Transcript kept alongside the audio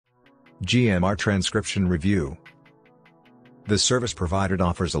GMR Transcription Review. The service provided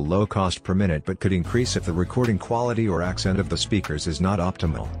offers a low cost per minute but could increase if the recording quality or accent of the speakers is not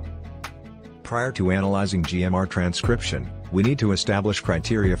optimal. Prior to analyzing GMR transcription, we need to establish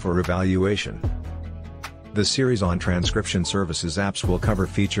criteria for evaluation. The series on transcription services apps will cover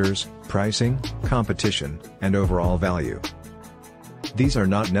features, pricing, competition, and overall value. These are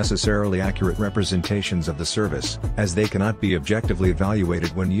not necessarily accurate representations of the service, as they cannot be objectively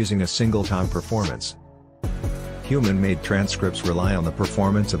evaluated when using a single top performance. Human-made transcripts rely on the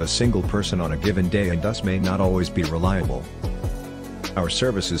performance of a single person on a given day and thus may not always be reliable. Our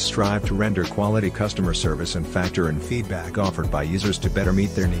services strive to render quality customer service and factor in feedback offered by users to better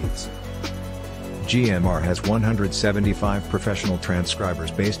meet their needs. GMR has 175 professional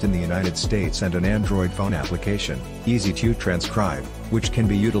transcribers based in the United States and an Android phone application, Easy to Transcribe, which can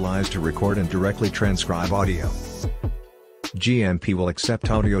be utilized to record and directly transcribe audio. GMP will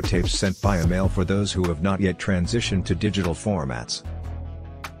accept audio tapes sent by mail for those who have not yet transitioned to digital formats.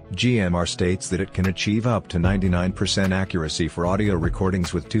 GMR states that it can achieve up to 99% accuracy for audio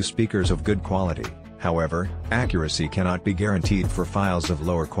recordings with two speakers of good quality. However, accuracy cannot be guaranteed for files of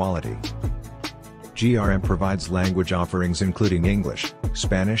lower quality. GRM provides language offerings including English,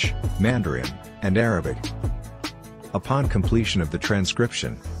 Spanish, Mandarin, and Arabic. Upon completion of the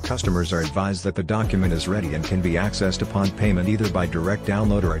transcription, customers are advised that the document is ready and can be accessed upon payment either by direct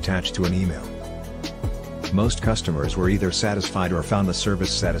download or attached to an email. Most customers were either satisfied or found the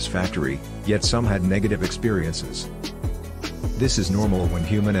service satisfactory, yet some had negative experiences. This is normal when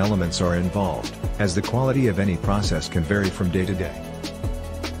human elements are involved, as the quality of any process can vary from day to day.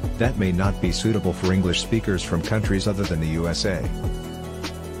 That may not be suitable for English speakers from countries other than the USA.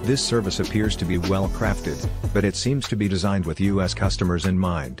 This service appears to be well crafted, but it seems to be designed with US customers in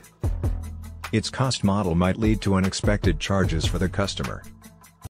mind. Its cost model might lead to unexpected charges for the customer.